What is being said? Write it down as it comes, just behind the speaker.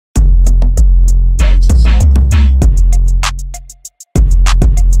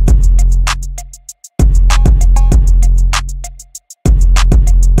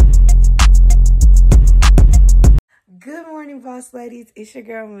boss ladies, it's your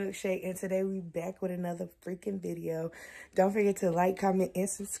girl Milkshake, and today we back with another freaking video. Don't forget to like, comment, and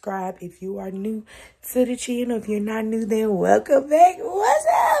subscribe if you are new to the channel. If you're not new, then welcome back. What's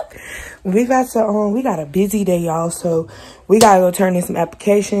up? We got a busy day, y'all, so we gotta go turn in some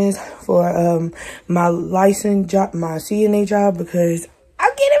applications for my license job, my CNA job, because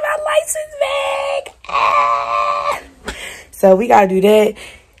I'm getting my license back. So we gotta do that.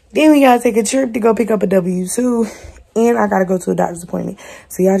 Then we gotta take a trip to go pick up a W-2. And I gotta go to a doctor's appointment.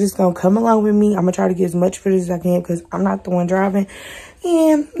 So y'all just gonna come along with me. I'm gonna try to get as much footage as I can because I'm not the one driving.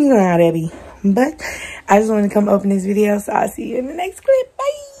 And you know how that be. But I just wanted to come open this video. So I'll see you in the next clip. Bye.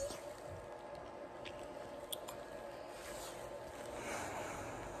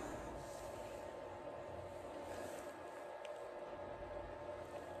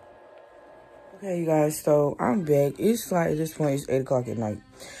 Okay, you guys. So I'm back. It's like at this point, it's 8 o'clock at night.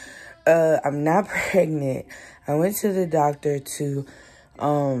 I'm not pregnant. I went to the doctor to,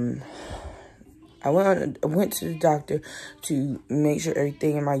 I went to the doctor to make sure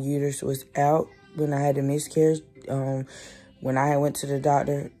everything in my uterus was out when I had a miscarriage. When I went to the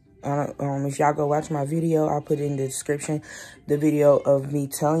doctor, if y'all go watch my video, I'll put it in the description, the video of me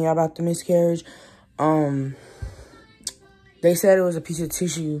telling y'all about the miscarriage. They said it was a piece of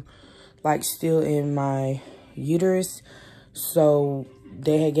tissue, like, still in my uterus, so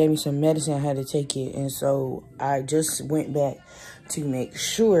they had gave me some medicine. I had to take it, and so I just went back to make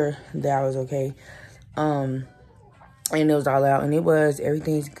sure that I was okay. And it was all out, and it was.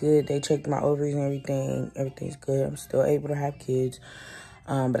 Everything's good. They checked my ovaries and everything. Everything's good. I'm still able to have kids.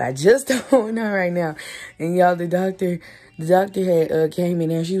 But I just don't know right now. And y'all, the doctor had came in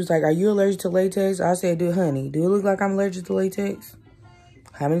there. She was like, "Are you allergic to latex?" I said, "Dude, honey, do it look like I'm allergic to latex?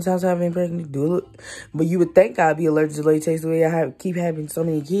 How many times have I been pregnant? Do it look?" But you would think I'd be allergic to latex the way I keep having so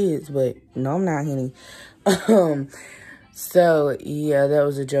many kids. But no, I'm not, honey. So, yeah, that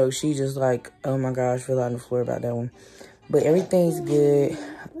was a joke. She just like, oh my gosh, fell out on the floor about that one. But everything's good.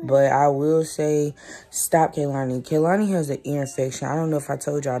 But I will say, stop Kaylani. Kaylani has an ear infection. I don't know if I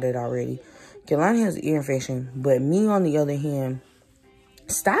told y'all that already. Kaylani has an ear infection. But me, on the other hand,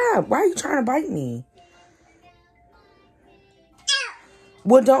 stop. Why are you trying to bite me?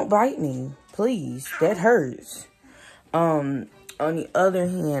 Well, don't bite me, please. That hurts. On the other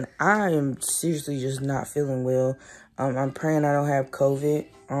hand, I am seriously just not feeling well. I'm praying I don't have COVID.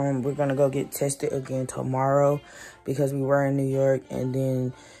 We're gonna go get tested again tomorrow because we were in New York, and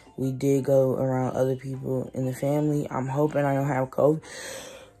then we did go around other people in the family. I'm hoping I don't have COVID.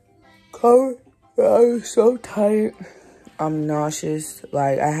 I'm so tired. I'm nauseous.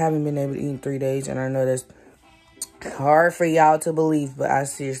 Like, I haven't been able to eat in 3 days, and I know that's hard for y'all to believe, but I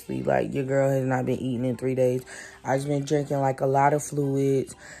seriously, like, your girl has not been eating in 3 days. I've just been drinking, like, a lot of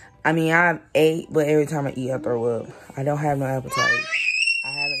fluids. I mean, I've ate, but every time I eat, I throw up. I don't have no appetite.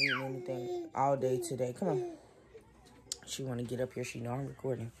 I haven't eaten anything all day today. Come on. She want to get up here. She know I'm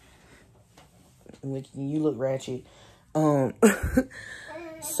recording. You look ratchet.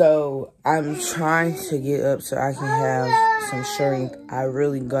 So I'm trying to get up so I can have some strength. I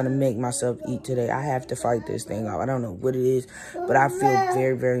really gonna make myself eat today. I have to fight this thing off. I don't know what it is, but I feel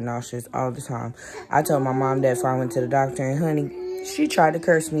very, very nauseous all the time. I told my mom that before I went to the doctor, and honey, she tried to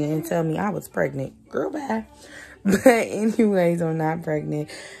curse me and tell me I was pregnant. Girl, bye. But anyways, I'm not pregnant.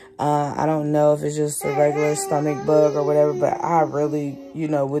 I don't know if it's just a regular stomach bug or whatever, but I really, you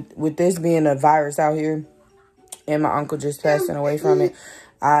know, with this being a virus out here and my uncle just passing away from it,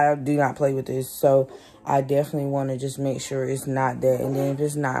 I do not play with this. So I definitely want to just make sure it's not that. And then if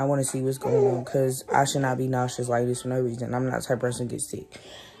it's not, I want to see what's going on, because I should not be nauseous like this for no reason. I'm not the type of person to get sick.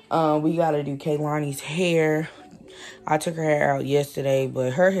 We got to do Kaylani's hair. I took her hair out yesterday,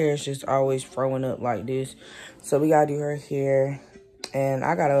 but her hair is just always throwing up like this. So we got to do her hair. And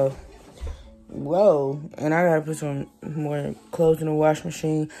I got to, put some more clothes in the wash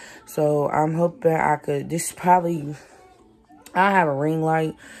machine. So I'm hoping I could, I have a ring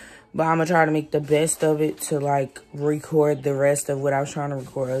light, but I'm going to try to make the best of it to, like, record the rest of what I was trying to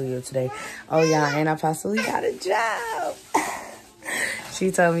record earlier today. Oh, yeah, and I possibly got a job.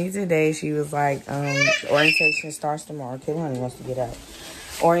 She told me today, she was like, orientation starts tomorrow. Kaylani wants to get out.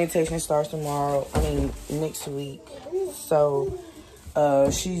 Orientation starts tomorrow, next week. So,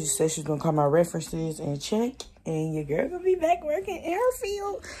 she said she's going to call my references and check, and your girl going to be back working in her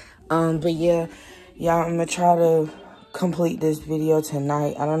field. But, yeah, y'all, I'm going to try to complete this video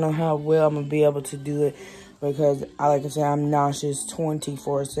tonight. I don't know how well I'm gonna be able to do it because, like I said, I'm nauseous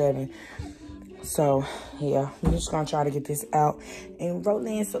 24/7. So yeah, I'm just gonna try to get this out and roll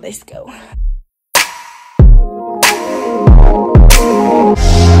in. So let's go.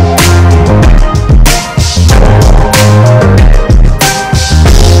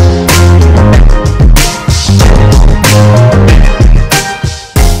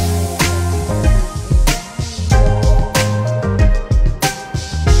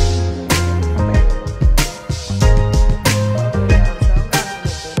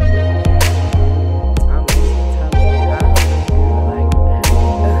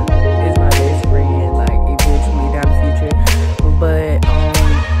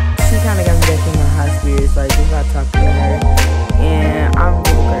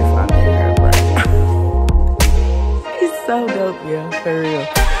 up, yeah, for real.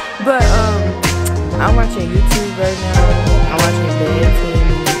 But I'm watching YouTube right now. I'm watching Bad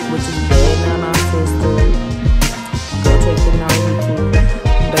Tammy, which is Bad Nana Sister. Go check them out on YouTube.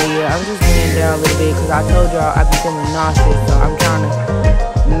 But yeah, I'm just laying down a little bit because I told y'all I be feeling nauseous, so I'm trying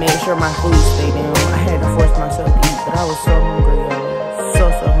to make sure my food stay down. I had to force myself to eat, but I was so hungry, y'all. So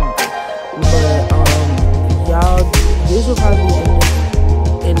hungry. But y'all, this will probably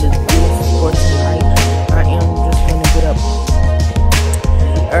end this for tonight. I am just gonna get up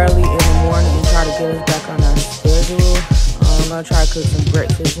early in the morning and try to get us back on our schedule. I'm gonna try to cook some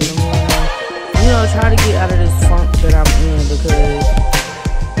breakfast in the morning. You know, try to get out of this funk that I'm in because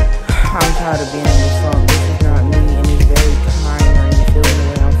I'm tired of being in this funk. This is not me, and it's very tiring feeling the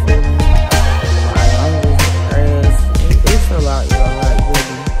way I'm feeling. Like, I'm just depressed. It's a lot, y'all, like,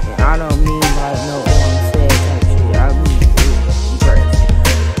 really. And I don't mean, like, no, I'm sad type shit. I mean, really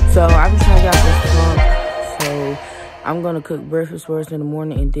depressed. So, I'm just trying to get out this funk. So, I'm gonna cook breakfast for us in the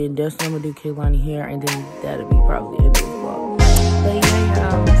morning, and then that's when I'm gonna do Kehlani hair, and then that'll be probably the end of the vlog. But yeah,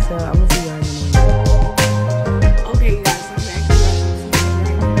 y'all, so I'm gonna see y'all in the morning. Okay, guys, so I'm actually watching TV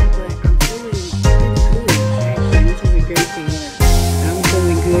right now, but I'm feeling pretty good, actually, which is a great thing. I'm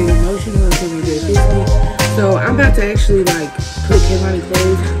feeling good emotionally, I'm feeling good physically. So I'm about to actually like put Kehlani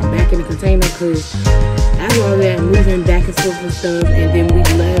clothes back in the container because after all that moving back and forth and stuff, and then we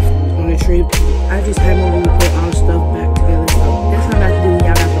left on a trip, I just had my room to put all stuff back together. So that's what I'm about to do when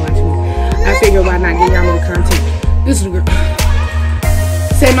y'all got to watch me. I figured why not get y'all more content. This is a girl.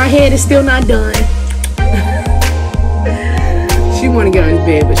 Say my head is still not done. She want to get on his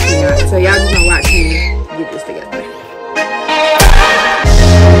bed, but she not. So y'all just gonna watch me get this together.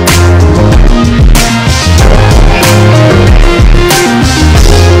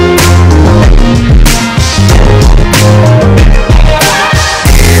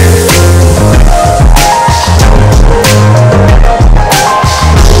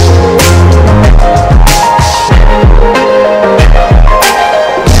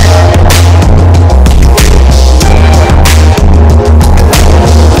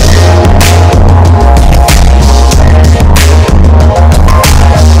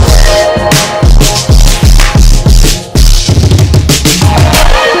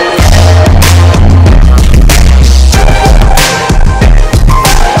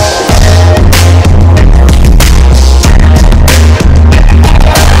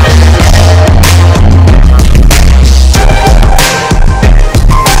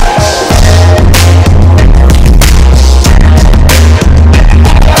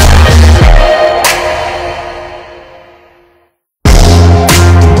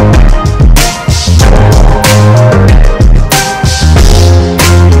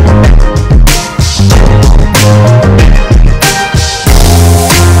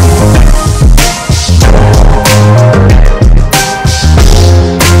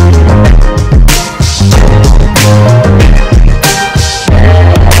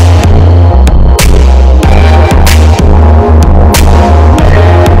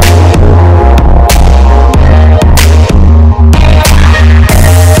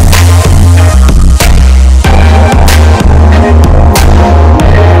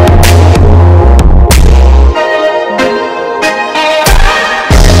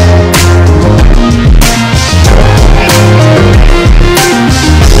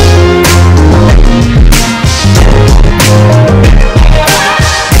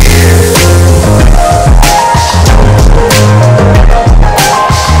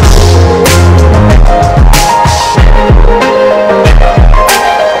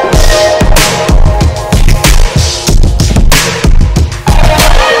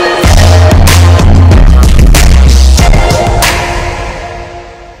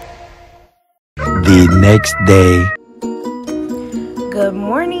 The next day. Good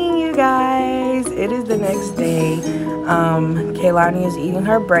morning, you guys. It is the next day. Kehlani is eating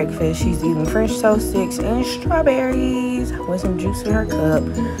her breakfast. She's eating French toast sticks and strawberries with some juice in her cup.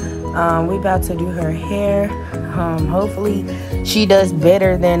 We about to do her hair. Hopefully she does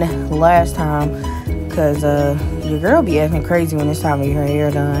better than last time, because your girl be acting crazy when it's time to get her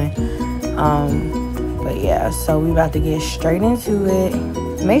hair done. But yeah, so we about to get straight into it.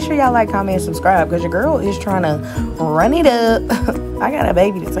 Make sure y'all like, comment, and subscribe, because your girl is trying to run it up. I got a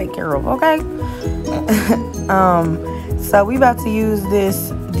baby to take care of, okay? So we about to use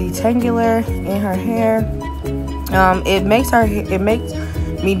this detangler in her hair. It makes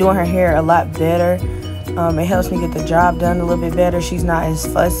me doing her hair a lot better. It helps me get the job done a little bit better. She's not as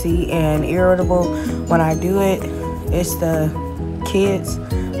fussy and irritable when I do it. It's the Kids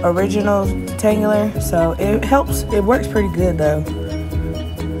original detangler, so it helps. It works pretty good though.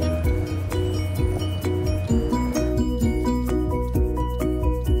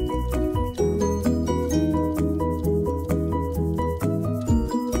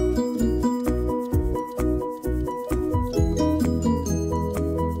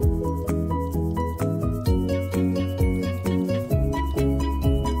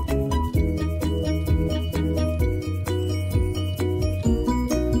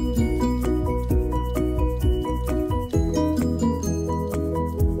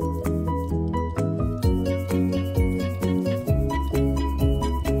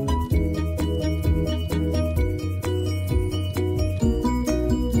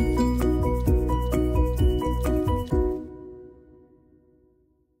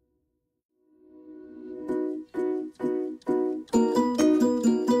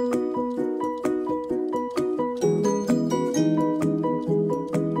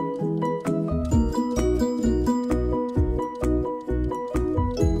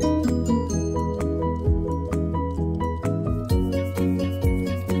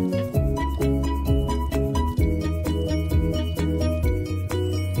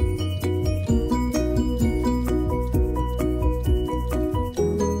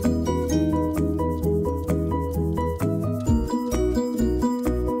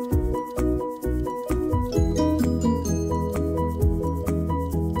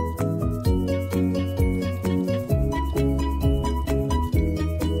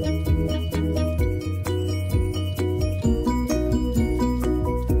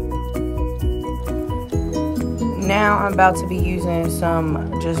 now I'm about to be using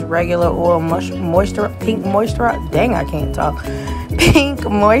some just regular oil pink moisturizer. Dang, I can't talk. Pink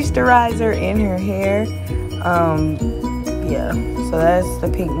moisturizer in her hair. Yeah, so that's the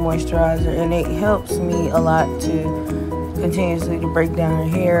pink moisturizer, and it helps me a lot to continuously to break down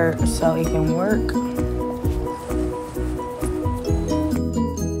her hair so it can work.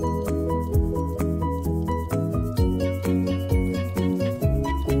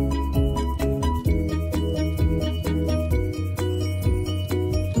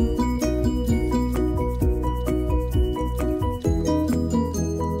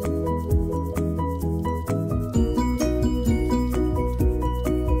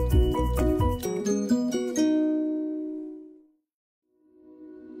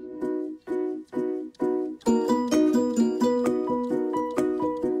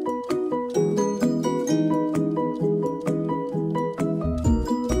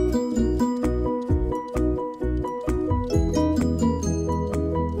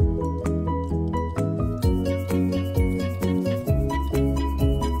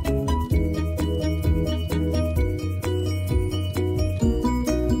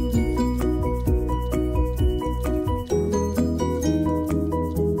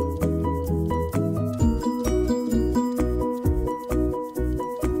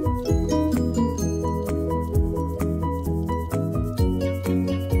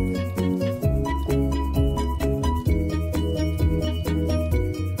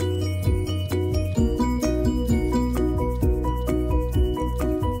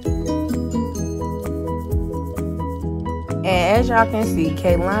 And as y'all can see,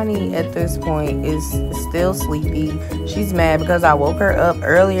 Kaylani at this point is still sleepy. She's mad because I woke her up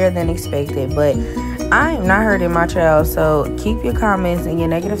earlier than expected, but I am not hurting my child, so keep your comments and your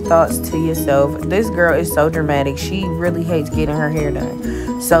negative thoughts to yourself. This girl is so dramatic. She really hates getting her hair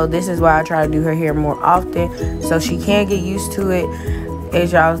done. So this is why I try to do her hair more often so she can get used to it.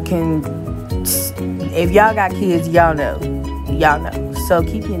 As y'all can, if y'all got kids, y'all know. Y'all know. So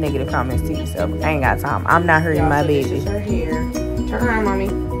keep your negative comments to yourself. I ain't got time. I'm not hurting my baby. This is her hair. Turn around, mommy.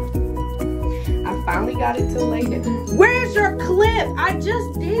 I finally got it to lay down. Where's your clip? I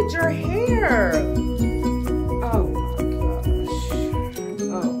just did your hair. Oh my gosh.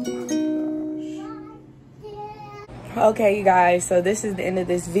 Oh my gosh. Okay, you guys. So this is the end of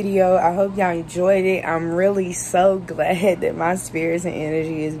this video. I hope y'all enjoyed it. I'm really so glad that my spirits and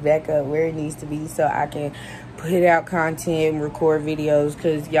energy is back up where it needs to be so I can put out content and record videos,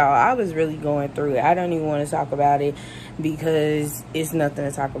 because y'all, I was really going through it. I don't even want to talk about it because it's nothing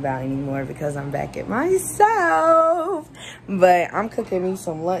to talk about anymore because I'm back at myself. But I'm cooking me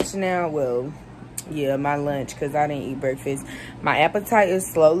some lunch now. Well, yeah, my lunch, because I didn't eat breakfast. My appetite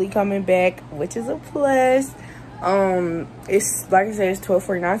is slowly coming back, which is a plus. It's like I said, it's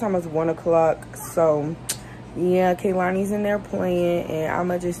 12:49. It's almost 1 o'clock. So yeah, Kaylani's in there playing, and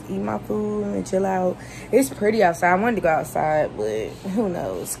I'ma just eat my food and chill out. It's pretty outside. I wanted to go outside, but who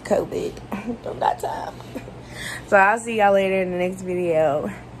knows? COVID. Don't got time. So I'll see y'all later in the next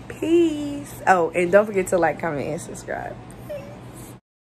video. Peace. Oh, and don't forget to like, comment, and subscribe.